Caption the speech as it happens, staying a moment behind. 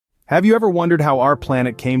Have you ever wondered how our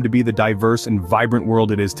planet came to be the diverse and vibrant world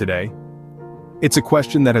it is today? It's a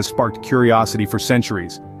question that has sparked curiosity for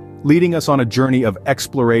centuries, leading us on a journey of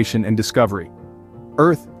exploration and discovery.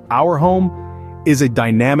 Earth, our home, is a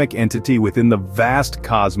dynamic entity within the vast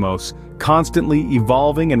cosmos, constantly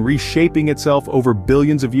evolving and reshaping itself over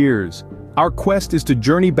billions of years. Our quest is to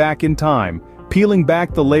journey back in time, peeling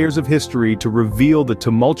back the layers of history to reveal the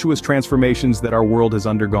tumultuous transformations that our world has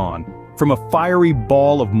undergone. From a fiery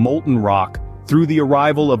ball of molten rock, through the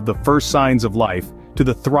arrival of the first signs of life, to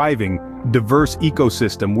the thriving, diverse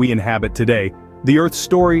ecosystem we inhabit today, the Earth's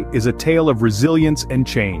story is a tale of resilience and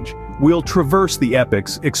change. We'll traverse the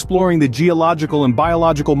epochs, exploring the geological and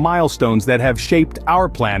biological milestones that have shaped our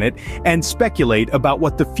planet, and speculate about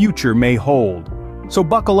what the future may hold. So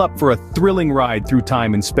buckle up for a thrilling ride through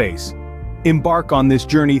time and space. Embark on this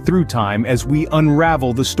journey through time as we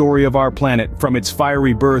unravel the story of our planet from its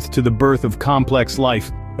fiery birth to the birth of complex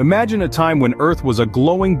life. Imagine a time when Earth was a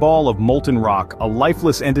glowing ball of molten rock, a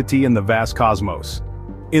lifeless entity in the vast cosmos.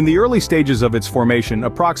 In the early stages of its formation,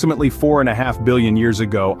 approximately 4.5 billion years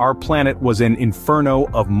ago, our planet was an inferno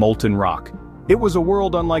of molten rock. It was a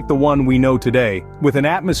world unlike the one we know today, with an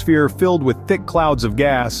atmosphere filled with thick clouds of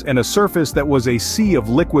gas and a surface that was a sea of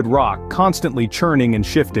liquid rock constantly churning and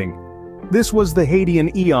shifting. This was the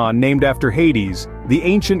Hadean Eon, named after Hades, the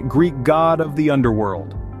ancient Greek god of the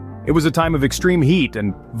underworld. It was a time of extreme heat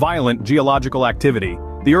and violent geological activity.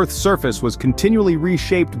 The Earth's surface was continually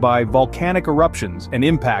reshaped by volcanic eruptions and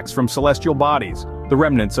impacts from celestial bodies, the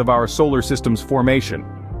remnants of our solar system's formation.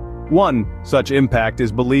 One such impact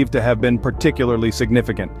is believed to have been particularly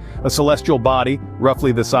significant. A celestial body,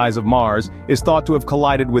 roughly the size of Mars, is thought to have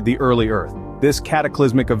collided with the early Earth. This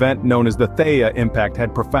cataclysmic event, known as the Theia impact,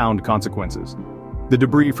 had profound consequences. The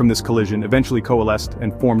debris from this collision eventually coalesced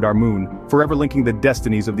and formed our moon, forever linking the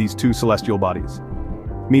destinies of these two celestial bodies.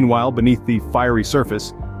 Meanwhile, beneath the fiery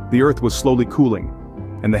surface, the Earth was slowly cooling,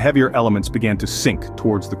 and the heavier elements began to sink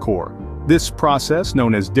towards the core. This process,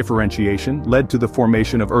 known as differentiation, led to the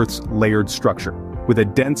formation of Earth's layered structure, with a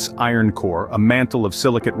dense iron core, a mantle of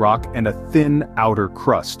silicate rock, and a thin outer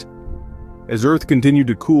crust. As Earth continued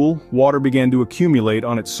to cool, water began to accumulate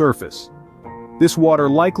on its surface. This water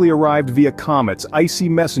likely arrived via comets, icy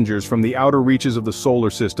messengers from the outer reaches of the solar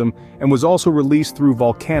system, and was also released through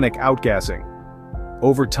volcanic outgassing.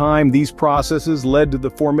 Over time, these processes led to the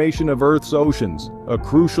formation of Earth's oceans, a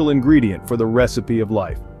crucial ingredient for the recipe of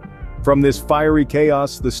life. From this fiery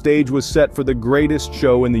chaos, the stage was set for the greatest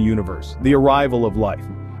show in the universe, the arrival of life.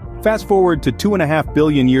 Fast forward to 2.5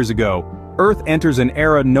 billion years ago, Earth enters an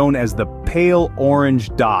era known as the pale orange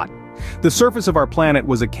dot. The surface of our planet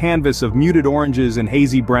was a canvas of muted oranges and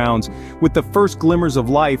hazy browns, with the first glimmers of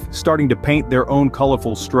life starting to paint their own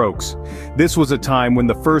colorful strokes. This was a time when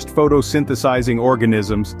the first photosynthesizing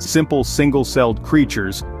organisms, simple single-celled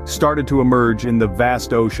creatures, started to emerge in the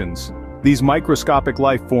vast oceans. These microscopic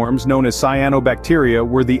life forms, known as cyanobacteria,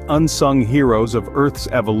 were the unsung heroes of Earth's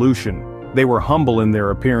evolution. They were humble in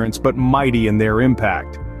their appearance but mighty in their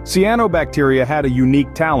impact. Cyanobacteria had a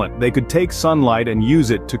unique talent. They could take sunlight and use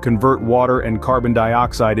it to convert water and carbon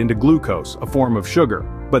dioxide into glucose, a form of sugar.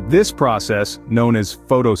 But this process, known as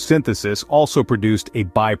photosynthesis, also produced a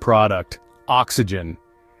byproduct: oxygen.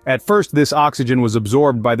 At first, this oxygen was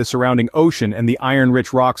absorbed by the surrounding ocean and the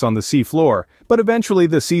iron-rich rocks on the seafloor, but eventually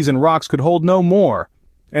the seas and rocks could hold no more.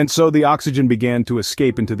 And so the oxygen began to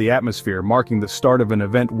escape into the atmosphere, marking the start of an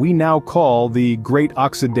event we now call the Great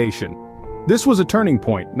Oxidation. This was a turning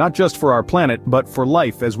point, not just for our planet, but for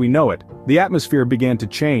life as we know it. The atmosphere began to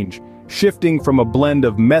change, shifting from a blend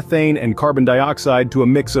of methane and carbon dioxide to a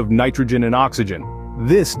mix of nitrogen and oxygen.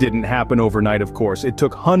 This didn't happen overnight, of course. It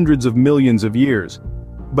took hundreds of millions of years.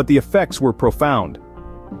 But the effects were profound.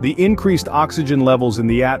 The increased oxygen levels in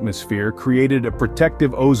the atmosphere created a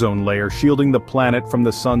protective ozone layer shielding the planet from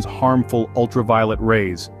the sun's harmful ultraviolet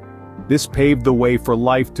rays. This paved the way for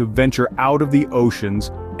life to venture out of the oceans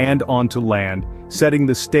and onto land, setting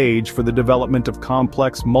the stage for the development of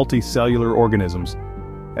complex multicellular organisms.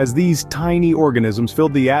 As these tiny organisms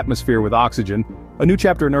filled the atmosphere with oxygen, a new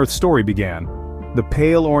chapter in Earth's story began. The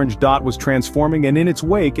pale orange dot was transforming, and in its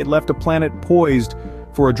wake it left a planet poised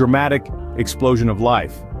for a dramatic explosion of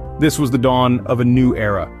life. This was the dawn of a new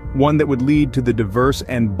era, one that would lead to the diverse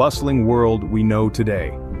and bustling world we know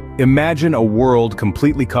today. Imagine a world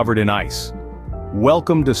completely covered in ice.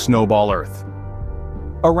 Welcome to Snowball Earth.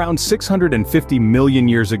 Around 650 million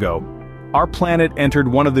years ago, our planet entered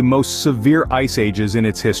one of the most severe ice ages in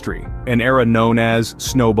its history, an era known as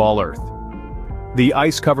Snowball Earth. The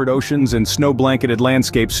ice-covered oceans and snow-blanketed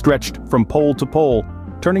landscapes stretched from pole to pole,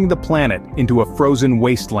 turning the planet into a frozen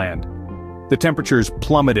wasteland. The temperatures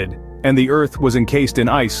plummeted, and the Earth was encased in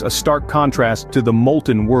ice, a stark contrast to the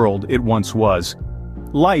molten world it once was.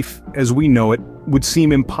 Life, as we know it, would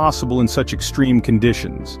seem impossible in such extreme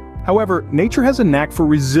conditions. However, nature has a knack for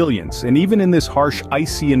resilience, and even in this harsh,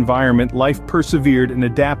 icy environment, life persevered and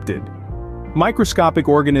adapted. Microscopic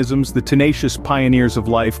organisms, the tenacious pioneers of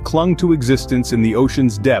life, clung to existence in the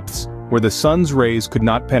ocean's depths, where the sun's rays could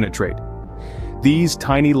not penetrate. These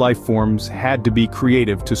tiny life forms had to be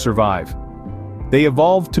creative to survive. They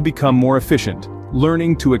evolved to become more efficient,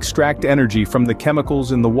 learning to extract energy from the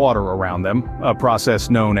chemicals in the water around them, a process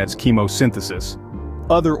known as chemosynthesis.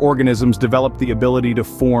 Other organisms developed the ability to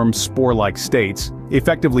form spore-like states,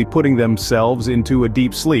 effectively putting themselves into a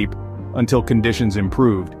deep sleep until conditions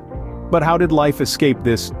improved. But how did life escape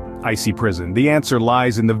this icy prison? The answer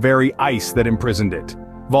lies in the very ice that imprisoned it.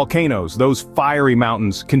 Volcanoes, those fiery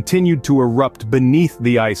mountains, continued to erupt beneath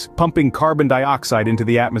the ice, pumping carbon dioxide into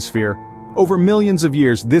the atmosphere. Over millions of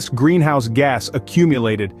years, this greenhouse gas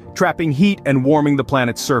accumulated, trapping heat and warming the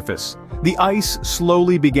planet's surface. The ice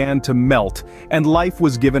slowly began to melt, and life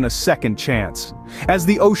was given a second chance. As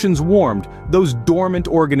the oceans warmed, those dormant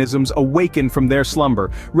organisms awakened from their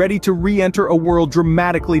slumber, ready to re-enter a world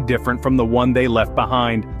dramatically different from the one they left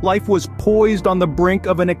behind. Life was poised on the brink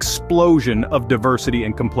of an explosion of diversity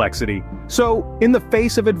and complexity. So, in the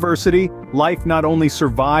face of adversity, life not only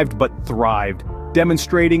survived but thrived,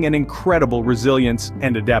 demonstrating an incredible resilience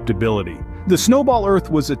and adaptability. The snowball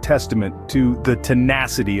Earth was a testament to the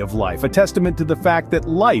tenacity of life, a testament to the fact that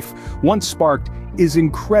life, once sparked, is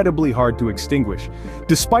incredibly hard to extinguish.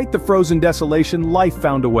 Despite the frozen desolation, life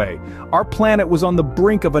found a way. Our planet was on the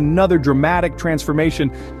brink of another dramatic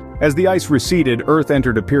transformation. As the ice receded, Earth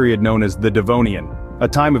entered a period known as the Devonian, a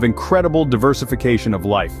time of incredible diversification of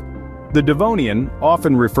life. The Devonian,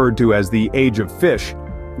 often referred to as the Age of Fish,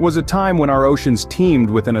 was a time when our oceans teemed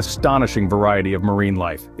with an astonishing variety of marine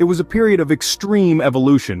life. It was a period of extreme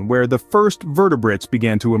evolution where the first vertebrates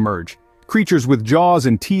began to emerge. Creatures with jaws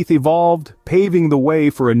and teeth evolved, paving the way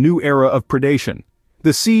for a new era of predation.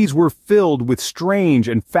 The seas were filled with strange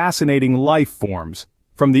and fascinating life forms,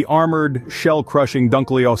 from the armored, shell-crushing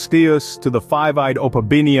Dunkleosteus to the five-eyed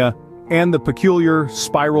Opabinia and the peculiar,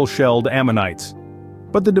 spiral-shelled ammonites.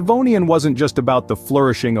 But the Devonian wasn't just about the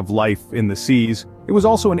flourishing of life in the seas, it was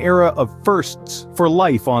also an era of firsts for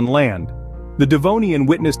life on land. The Devonian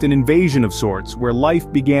witnessed an invasion of sorts where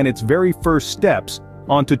life began its very first steps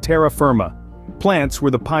onto terra firma. Plants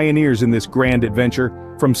were the pioneers in this grand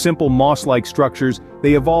adventure. From simple moss-like structures,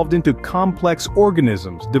 they evolved into complex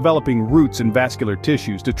organisms, developing roots and vascular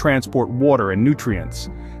tissues to transport water and nutrients.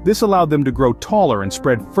 This allowed them to grow taller and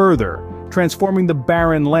spread further, transforming the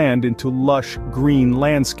barren land into lush, green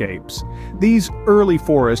landscapes. These early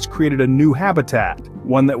forests created a new habitat,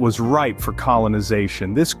 one that was ripe for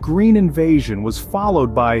colonization. This green invasion was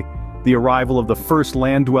followed by the arrival of the first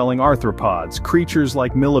land-dwelling arthropods, creatures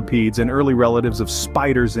like millipedes and early relatives of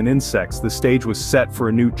spiders and insects. The stage was set for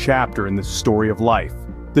a new chapter in the story of life.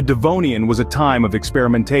 The Devonian was a time of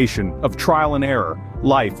experimentation, of trial and error.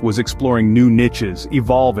 Life was exploring new niches,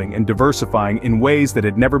 evolving and diversifying in ways that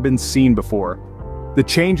had never been seen before. The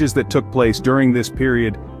changes that took place during this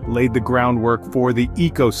period laid the groundwork for the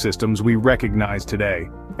ecosystems we recognize today.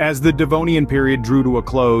 As the Devonian period drew to a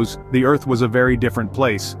close, the Earth was a very different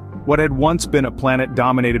place. What had once been a planet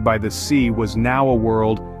dominated by the sea was now a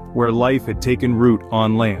world where life had taken root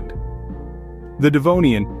on land. The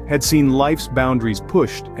Devonian had seen life's boundaries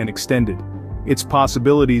pushed and extended. Its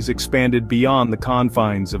possibilities expanded beyond the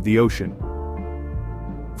confines of the ocean.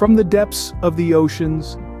 From the depths of the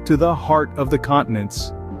oceans to the heart of the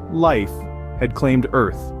continents, life had claimed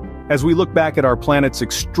Earth. As we look back at our planet's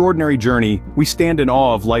extraordinary journey, we stand in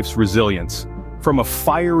awe of life's resilience. From a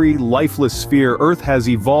fiery, lifeless sphere, Earth has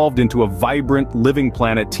evolved into a vibrant, living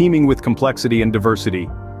planet teeming with complexity and diversity.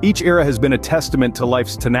 Each era has been a testament to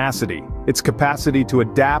life's tenacity, its capacity to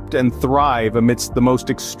adapt and thrive amidst the most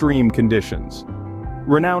extreme conditions.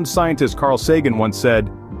 Renowned scientist Carl Sagan once said,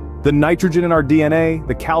 "The nitrogen in our DNA,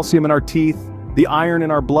 the calcium in our teeth, the iron in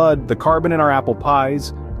our blood, the carbon in our apple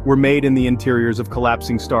pies, were made in the interiors of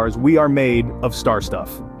collapsing stars. We are made of star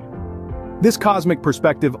stuff." This cosmic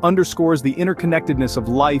perspective underscores the interconnectedness of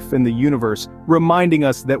life in the universe, reminding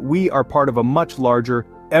us that we are part of a much larger,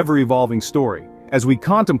 ever-evolving story. As we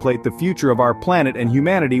contemplate the future of our planet and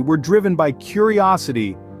humanity, we're driven by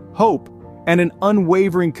curiosity, hope, and an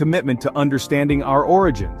unwavering commitment to understanding our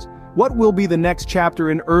origins. What will be the next chapter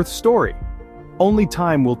in Earth's story? Only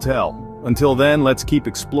time will tell. Until then, let's keep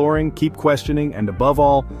exploring, keep questioning, and above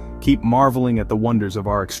all, keep marveling at the wonders of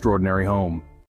our extraordinary home.